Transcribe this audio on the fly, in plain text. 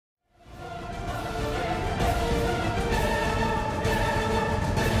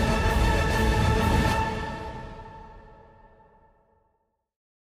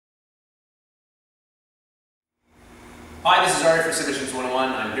Hi, this is Ari for Submissions 101.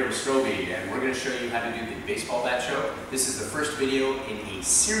 I'm here with Stroby, and we're going to show you how to do the baseball bat choke. This is the first video in a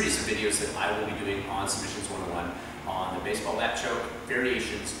series of videos that I will be doing on Submissions 101 on the baseball bat choke,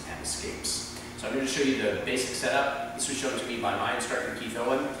 variations, and escapes. So I'm going to show you the basic setup. This was shown to me by my instructor, Keith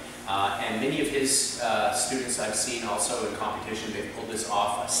Owen, and many of his students I've seen also in competition. They've pulled this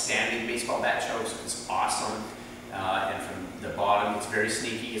off, a standing baseball bat choke, so it's awesome. And from the bottom, it's very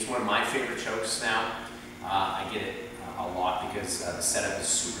sneaky. It's one of my favorite chokes now. I get it a lot because the setup is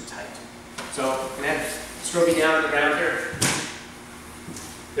super tight. So I'm going to have Stroby down on the ground here.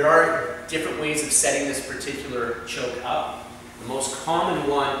 There are different ways of setting this particular choke up. The most common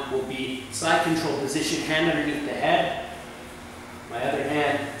one will be side control position, hand underneath the head. My other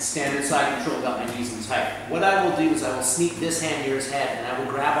hand, standard side control, got my knees in tight. What I will do is I will sneak this hand near his head and I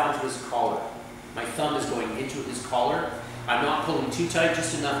will grab onto his collar. My thumb is going into his collar. I'm not pulling too tight,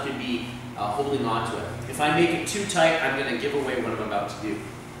 just enough to be holding onto it. If I make it too tight, I'm going to give away what I'm about to do.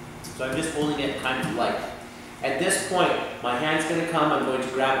 So I'm just holding it kind of light. At this point, my hand's going to come, I'm going to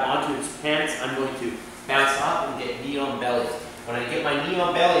grab onto his pants, I'm going to bounce up and get knee on belly. When I get my knee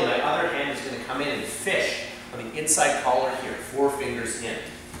on belly, my other hand is going to come in and fish on the inside collar here, 4 fingers in.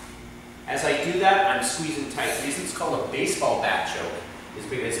 As I do that, I'm squeezing tight. The reason it's called a baseball bat choke is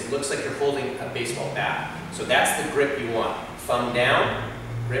because it looks like you're holding a baseball bat. So that's the grip you want. Thumb down,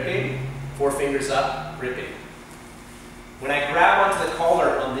 gripping, 4 fingers up, gripping. When I grab onto the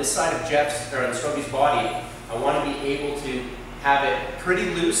collar on this side of Jeff's, or on Stroby's body, I want to be able to have it pretty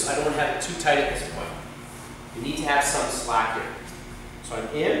loose. I don't want to have it too tight at this point. You need to have some slack here. So I'm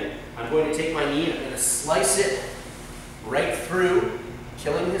in, I'm going to take my knee and I'm going to slice it right through,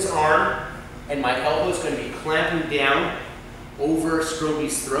 killing his arm, and my elbow is going to be clamping down over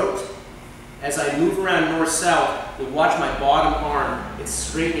Stroby's throat. As I move around north-south, you'll watch my bottom arm, it's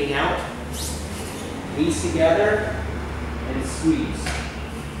straightening out. Knees together, and squeeze.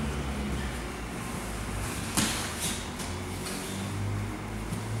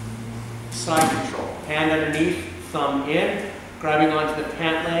 Side control. Hand underneath, thumb in, grabbing onto the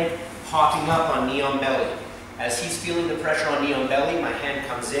pant leg, popping up on knee on belly. As he's feeling the pressure on knee on belly, my hand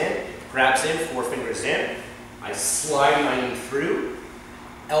comes in, grabs in, 4 fingers in. I slide my knee through.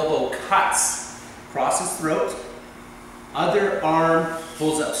 Elbow cuts across his throat. Other arm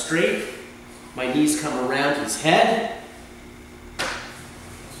pulls up straight. My knees come around his head.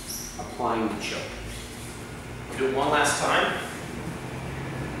 Applying the choke. Do it one last time.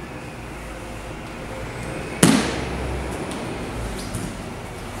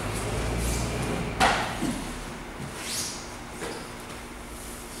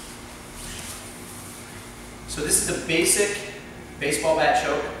 So this is the basic baseball bat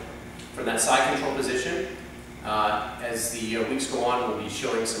choke from that side control position. As the weeks go on, we'll be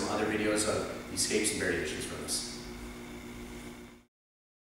showing some other videos of escapes and variations from this.